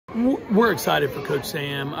We're excited for Coach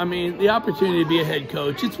Sam. I mean, the opportunity to be a head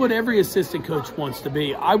coach, it's what every assistant coach wants to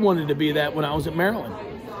be. I wanted to be that when I was at Maryland.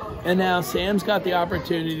 And now Sam's got the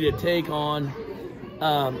opportunity to take on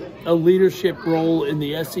a leadership role in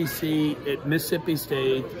the SEC at Mississippi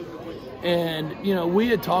State. And, you know, we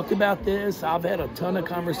had talked about this. I've had a ton of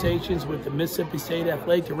conversations with the Mississippi State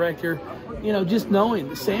athletic director, you know, just knowing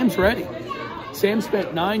that Sam's ready. Sam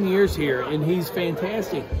spent 9 years here, and he's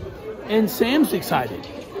fantastic. And Sam's excited.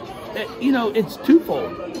 You know, it's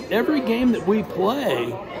twofold. Every game that we play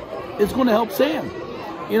is going to help Sam.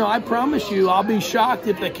 You know, I promise you, I'll be shocked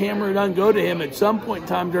if the camera doesn't go to him at some point in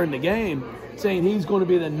time during the game saying he's going to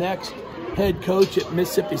be the next head coach at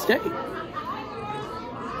Mississippi State.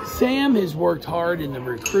 Sam has worked hard in the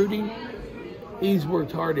recruiting. He's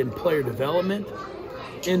worked hard in player development.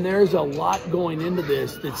 And there's a lot going into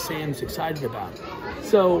this that Sam's excited about.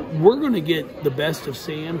 So we're going to get the best of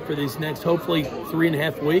Sam for these next, hopefully,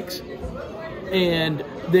 3.5 weeks. And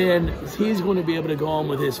then he's going to be able to go on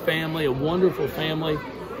with his family, a wonderful family,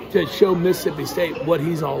 to show Mississippi State what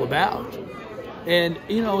he's all about. And,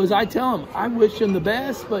 you know, as I tell him, I wish him the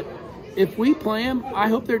best, but if we play him, I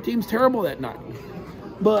hope their team's terrible that night.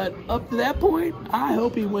 But up to that point, I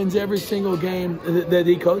hope he wins every single game that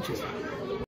he coaches.